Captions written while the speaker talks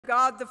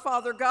God the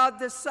Father, God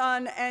the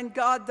Son, and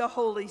God the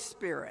Holy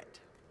Spirit.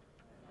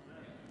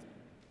 Amen.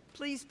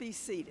 Please be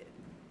seated.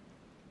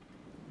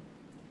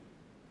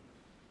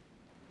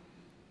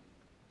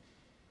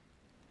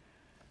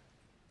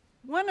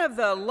 One of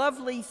the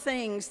lovely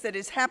things that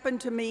has happened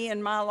to me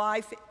in my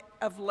life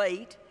of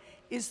late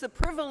is the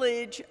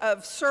privilege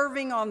of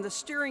serving on the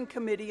steering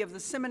committee of the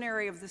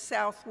Seminary of the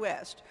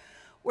Southwest,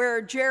 where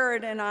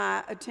Jared and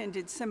I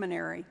attended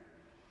seminary.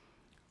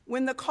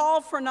 When the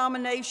call for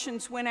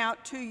nominations went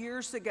out 2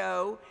 years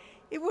ago,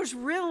 it was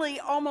really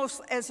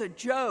almost as a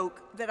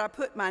joke that I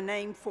put my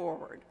name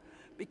forward,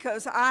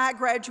 because I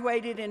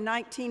graduated in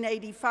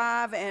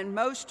 1985 and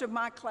most of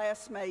my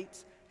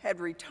classmates had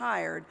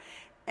retired,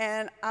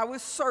 and I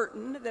was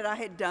certain that I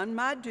had done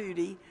my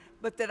duty,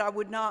 but that I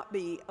would not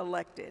be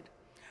elected.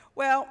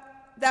 Well,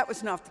 that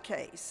was not the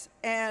case,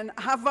 and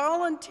I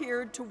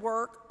volunteered to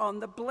work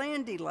on the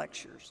Blandy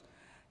lectures.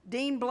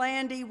 Dean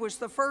Blandy was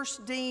the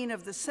first dean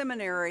of the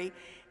seminary,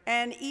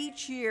 and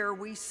each year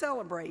we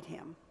celebrate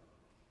him.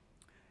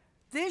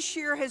 This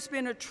year has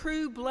been a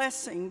true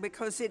blessing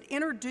because it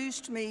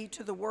introduced me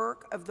to the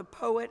work of the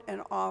poet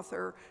and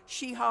author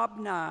Shihab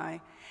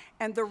Nye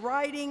and the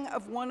writing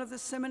of one of the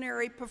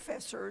seminary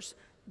professors,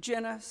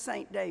 Jenna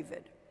St.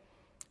 David.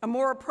 A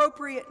more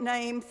appropriate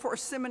name for a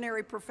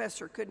seminary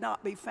professor could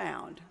not be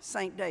found,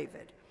 St.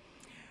 David.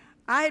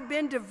 I had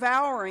been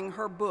devouring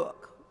her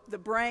book, The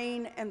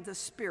Brain and the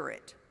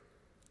Spirit.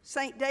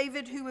 St.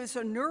 David, who is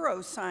a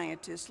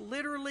neuroscientist,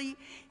 literally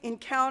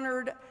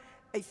encountered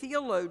a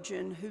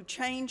theologian who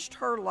changed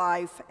her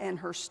life and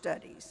her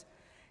studies.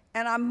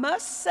 And I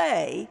must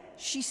say,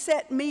 she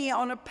set me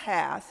on a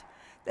path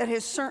that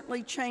has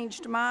certainly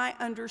changed my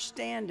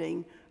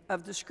understanding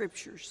of the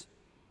scriptures.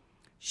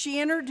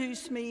 She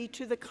introduced me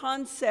to the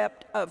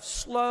concept of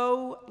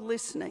slow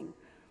listening.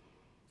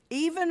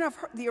 Even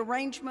the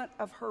arrangement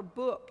of her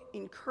book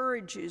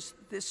encourages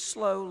this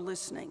slow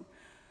listening.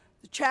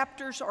 The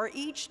chapters are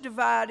each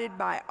divided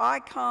by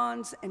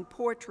icons and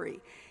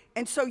poetry,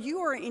 and so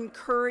you are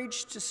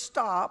encouraged to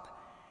stop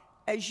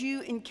as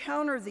you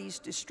encounter these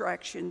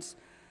distractions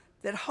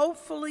that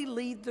hopefully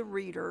lead the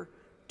reader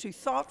to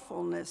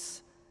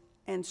thoughtfulness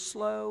and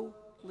slow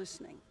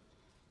listening.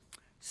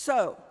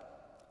 So,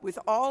 with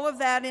all of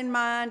that in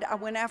mind, I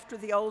went after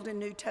the Old and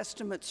New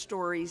Testament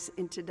stories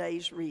in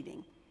today's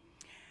reading.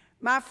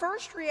 My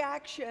first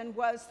reaction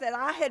was that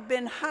I had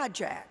been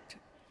hijacked.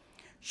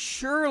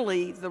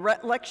 Surely the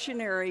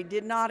lectionary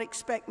did not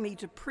expect me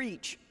to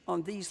preach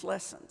on these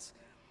lessons.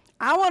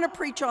 I want to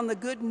preach on the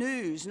good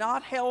news,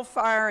 not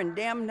hellfire and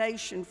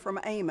damnation from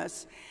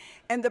Amos,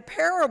 and the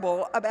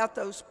parable about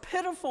those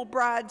pitiful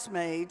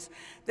bridesmaids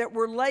that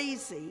were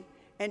lazy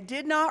and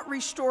did not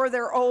restore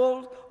their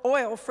old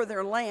oil for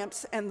their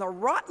lamps, and the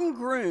rotten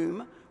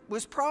groom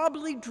was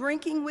probably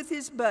drinking with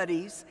his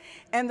buddies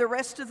and the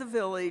rest of the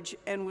village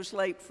and was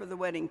late for the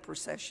wedding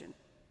procession.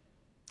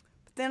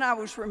 But then I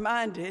was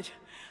reminded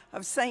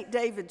of St.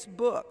 David's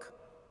book,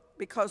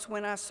 because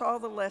when I saw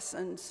the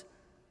lessons,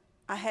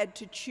 I had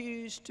to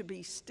choose to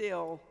be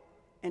still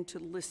and to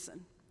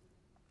listen.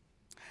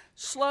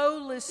 Slow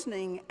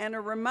listening and a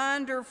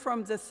reminder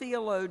from the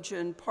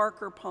theologian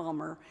Parker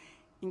Palmer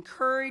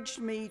encouraged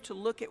me to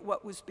look at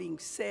what was being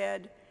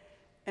said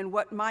and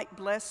what might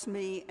bless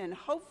me and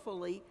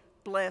hopefully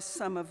bless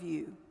some of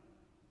you.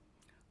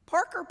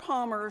 Parker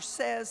Palmer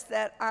says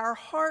that our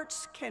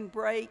hearts can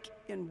break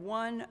in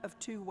one of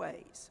two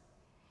ways.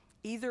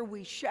 Either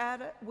we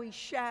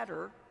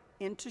shatter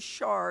into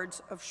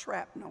shards of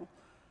shrapnel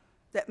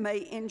that may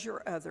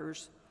injure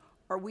others,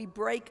 or we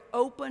break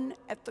open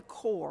at the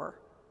core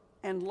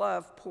and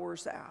love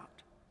pours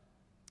out.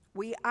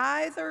 We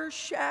either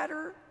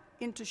shatter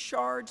into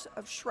shards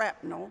of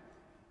shrapnel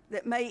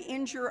that may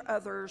injure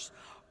others,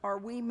 or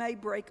we may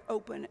break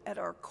open at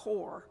our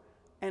core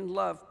and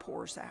love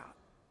pours out.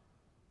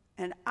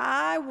 And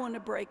I want to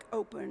break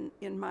open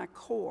in my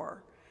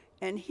core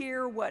and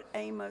hear what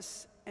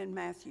Amos and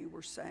Matthew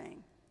were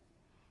saying.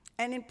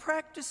 And in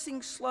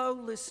practicing slow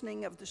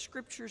listening of the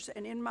scriptures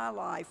and in my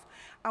life,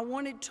 I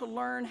wanted to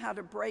learn how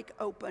to break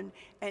open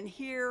and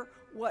hear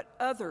what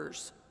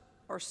others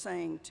are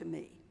saying to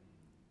me.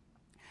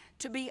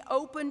 To be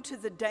open to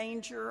the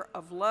danger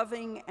of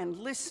loving and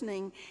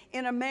listening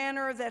in a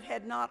manner that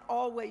had not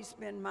always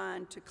been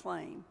mine to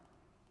claim.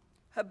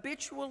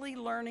 Habitually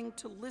learning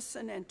to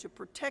listen and to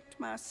protect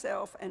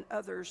myself and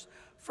others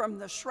from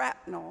the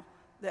shrapnel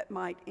that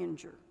might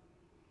injure.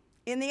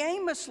 In the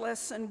Amos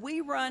lesson,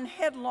 we run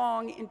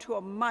headlong into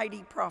a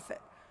mighty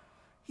prophet.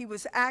 He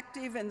was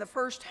active in the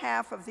first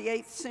half of the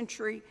 8th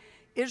century.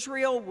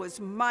 Israel was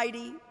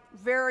mighty,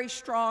 very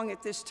strong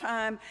at this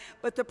time,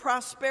 but the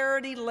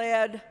prosperity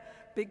led,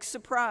 big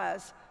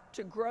surprise,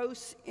 to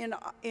gross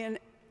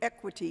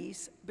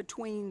inequities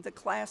between the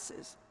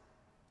classes.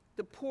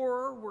 The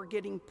poor were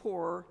getting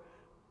poorer,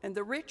 and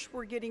the rich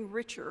were getting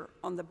richer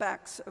on the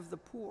backs of the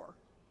poor.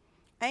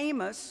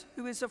 Amos,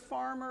 who is a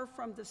farmer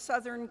from the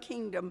southern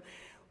kingdom,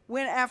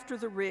 went after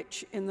the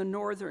rich in the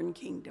northern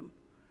kingdom.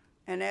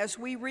 And as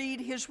we read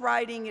his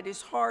writing, it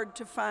is hard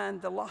to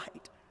find the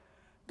light.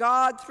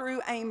 God,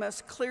 through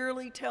Amos,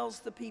 clearly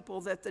tells the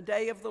people that the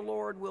day of the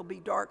Lord will be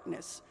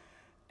darkness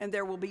and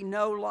there will be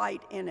no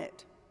light in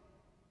it.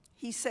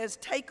 He says,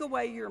 take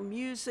away your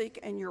music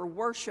and your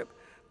worship,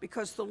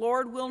 because the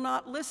Lord will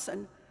not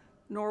listen,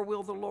 nor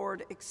will the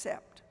Lord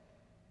accept.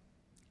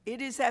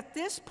 It is at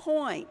this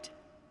point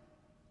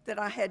that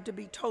I had to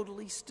be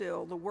totally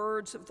still. The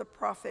words of the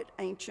prophet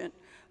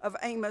of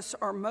Amos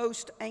are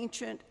most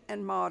ancient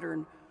and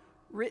modern.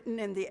 Written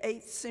in the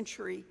 8th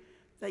century,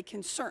 they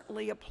can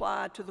certainly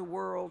apply to the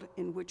world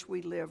in which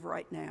we live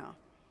right now.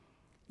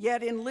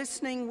 Yet in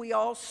listening, we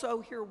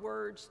also hear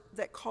words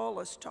that call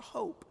us to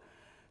hope,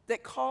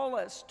 that call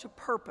us to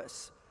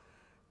purpose,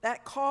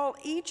 that call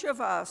each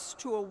of us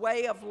to a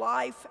way of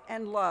life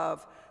and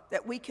love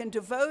that we can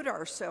devote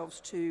ourselves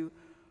to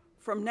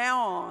from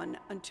now on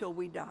until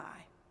we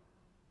die.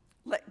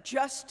 Let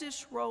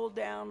justice roll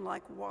down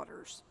like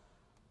waters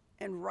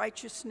and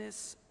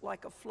righteousness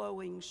like a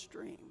flowing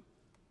stream.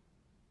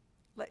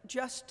 Let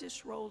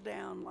justice roll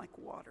down like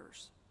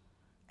waters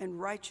and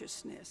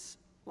righteousness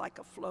like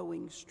a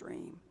flowing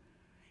stream.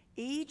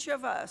 Each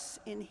of us,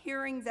 in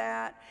hearing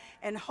that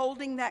and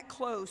holding that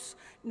close,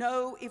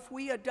 know if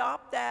we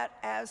adopt that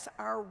as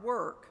our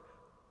work,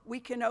 we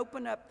can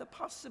open up the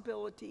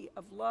possibility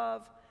of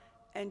love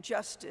and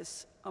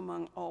justice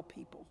among all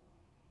people.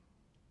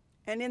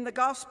 And in the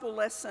gospel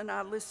lesson,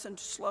 I listened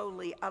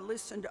slowly. I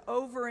listened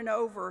over and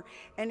over,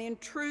 and in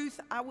truth,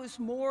 I was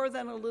more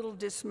than a little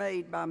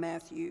dismayed by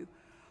Matthew.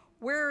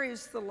 Where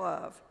is the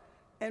love,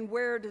 and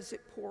where does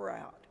it pour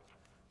out?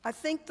 I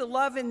think the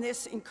love in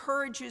this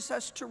encourages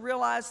us to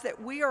realize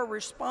that we are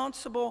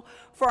responsible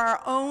for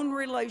our own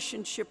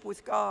relationship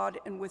with God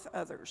and with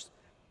others.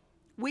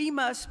 We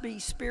must be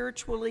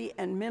spiritually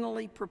and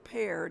mentally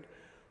prepared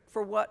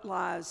for what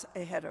lies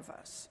ahead of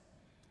us.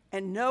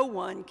 And no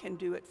one can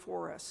do it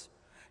for us.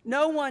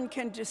 No one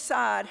can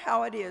decide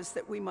how it is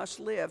that we must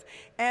live.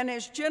 And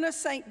as Jenna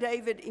St.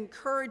 David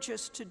encourages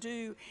us to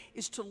do,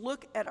 is to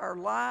look at our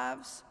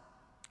lives,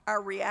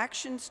 our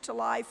reactions to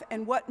life,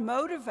 and what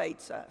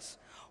motivates us.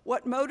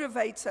 What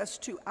motivates us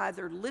to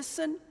either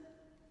listen,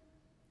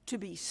 to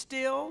be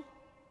still,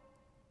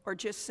 or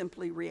just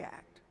simply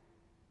react.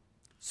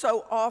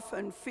 So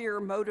often fear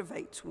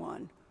motivates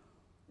one.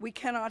 We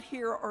cannot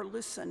hear or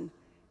listen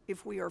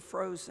if we are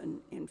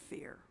frozen in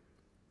fear.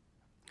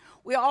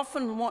 We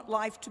often want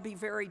life to be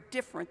very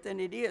different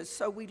than it is,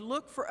 so we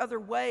look for other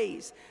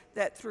ways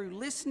that through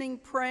listening,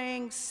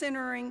 praying,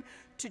 centering,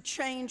 to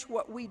change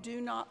what we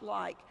do not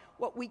like,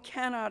 what we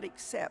cannot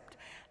accept.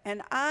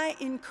 And I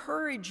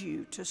encourage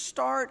you to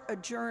start a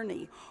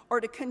journey or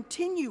to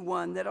continue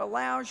one that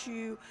allows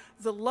you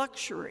the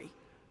luxury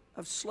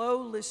of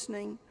slow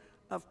listening,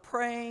 of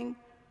praying,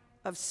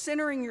 of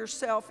centering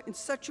yourself in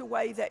such a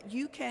way that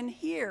you can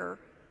hear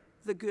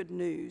the good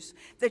news,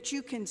 that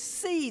you can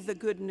see the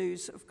good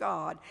news of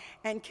God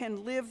and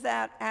can live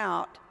that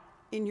out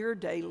in your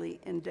daily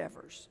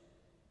endeavors.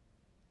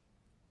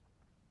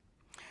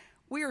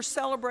 We are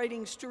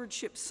celebrating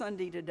Stewardship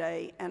Sunday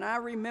today, and I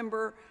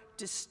remember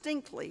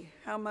distinctly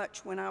how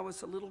much when I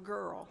was a little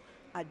girl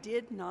I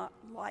did not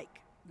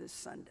like this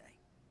Sunday.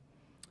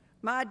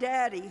 My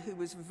daddy, who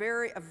was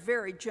a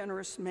very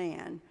generous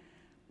man,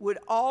 would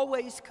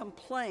always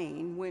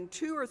complain when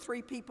 2 or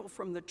 3 people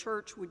from the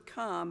church would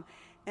come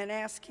and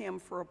ask him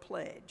for a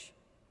pledge.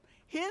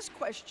 His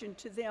question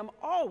to them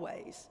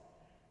always,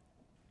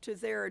 to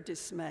their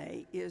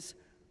dismay, is,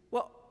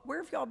 well,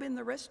 where have y'all been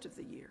the rest of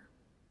the year?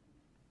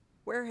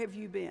 Where have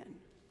you been?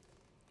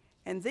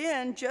 And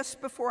then, just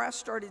before I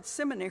started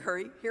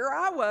seminary, here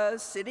I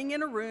was, sitting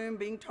in a room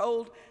being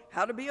told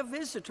how to be a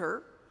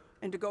visitor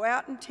and to go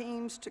out in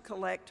teams to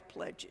collect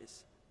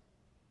pledges.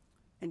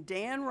 And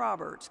Dan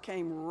Robberts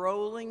came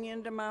rolling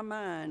into my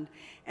mind,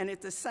 and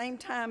at the same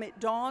time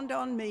it dawned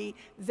on me,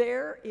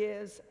 there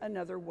is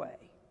another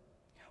way.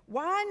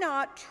 Why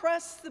not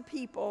trust the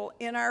people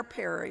in our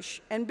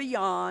parish and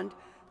beyond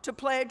to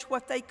pledge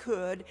what they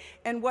could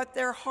and what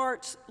their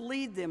hearts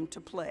lead them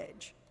to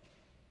pledge?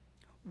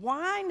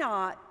 Why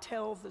not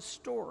tell the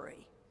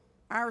story,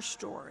 our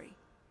story,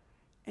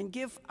 and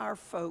give our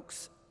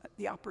folks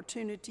the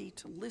opportunity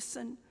to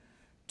listen,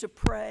 to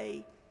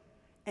pray,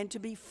 and to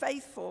be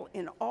faithful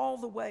in all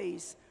the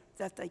ways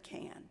that they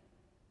can?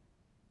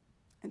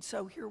 And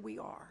so here we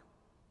are.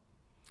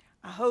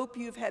 I hope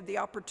you've had the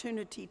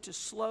opportunity to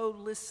slow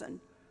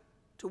listen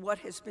to what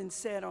has been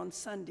said on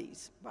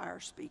Sundays by our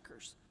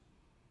speakers.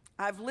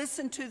 I've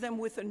listened to them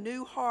with a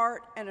new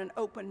heart and an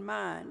open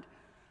mind.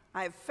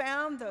 I have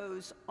found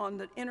those on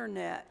the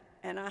internet,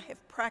 and I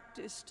have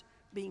practiced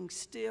being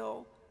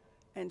still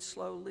and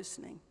slow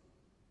listening.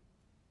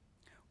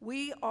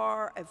 We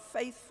are a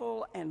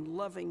faithful and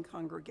loving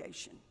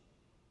congregation,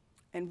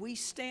 and we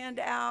stand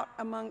out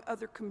among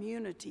other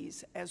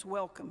communities as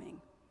welcoming.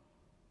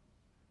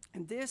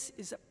 And this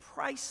is a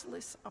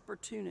priceless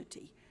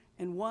opportunity,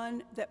 and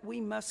one that we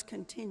must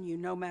continue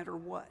no matter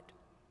what.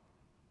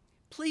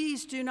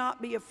 Please do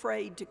not be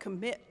afraid to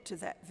commit to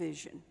that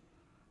vision.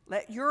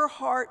 Let your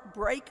heart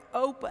break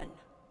open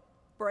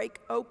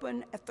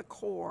at the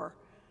core,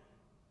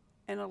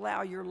 and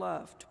allow your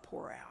love to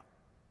pour out.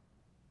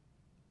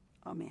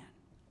 Amen.